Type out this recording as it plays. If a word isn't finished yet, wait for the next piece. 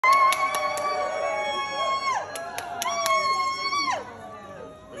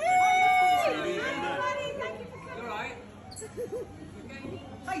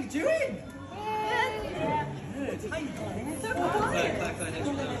How you doing? Yeah. Good. How you doing? Do you want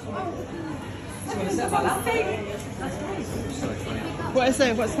to sit about that? What is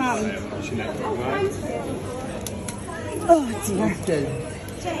it? What's that? Oh dear. James,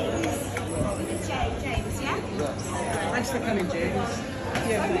 yeah? Thanks for coming, James.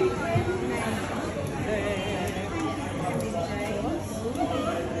 Yeah, right.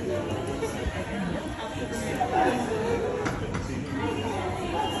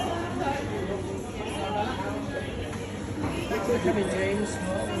 Thanks for coming, James.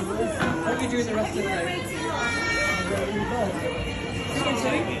 What are you doing the rest of the day? Again,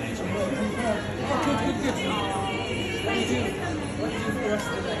 sorry? Oh, good. What do you do for the rest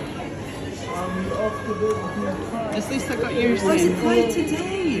of the day? At least I got yours Oh, is it then. quiet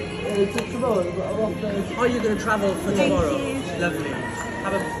today? Oh, you're going to travel for tomorrow? Lovely.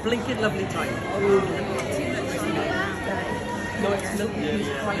 Have a blinking lovely time. No, it's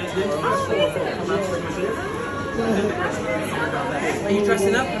quiet tomorrow. Are you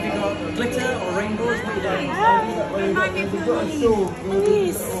dressing up? Have you got glitter or rainbows? What are you doing?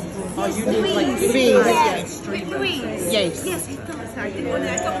 Louise. Oh, you need like Louise, Yes. Louise. Yes. Yes, I thought so. I didn't want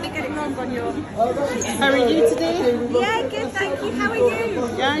to get it wrong on your... How are you today? Yeah, good, thank you. How are you?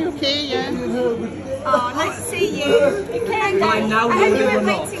 Yeah, okay, yeah. Oh, nice to see you. Okay, Fine, now I hope you will weren't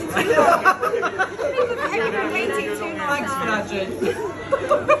not. waiting too long. I hope you weren't waiting too long. Thanks for that, Jen.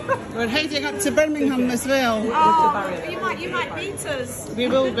 We're heading up to Birmingham as well. Oh, you might meet us. We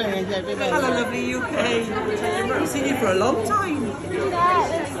will be, yeah, we will. Hello, lovely UK. I've seen you for a long time.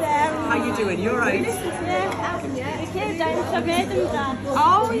 How you doing? You alright?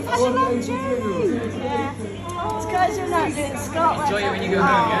 Oh, we've had a long journey. Enjoy it when you go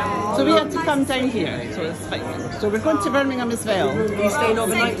home, yeah? So we had to come down here, so it's fine. So we're going to Birmingham as well. Are you staying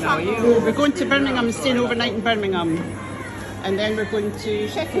overnight now, are you? We're going to Birmingham and staying overnight in Birmingham. And then we're going to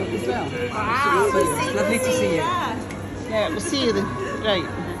Sheffield as well. Wow, It's lovely to see you. Yeah, we'll see you then. Right.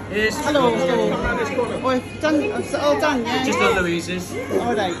 Yes. Hello. Oh, it's done. It's all done, yeah? Just on Louise's.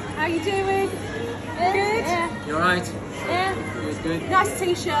 All right. How you doing? Good? You alright? Yeah. Good. Nice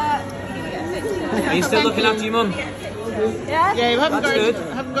t-shirt. Are you still looking after your mum? Yeah? Yeah, we haven't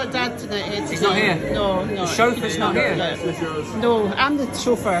That's got Dad tonight. He's not here? No. The chauffeur's not here? No, I'm the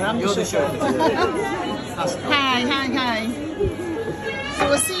chauffeur. You're the chauffeur. That's cool. Hi. So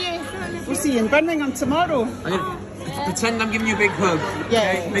we'll see you in Birmingham tomorrow. I'm gonna pretend I'm giving you a big hug.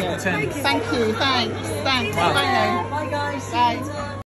 Yeah. Okay? Big pretend. Thank you. Thanks. Bye now. Bye, guys. Bye.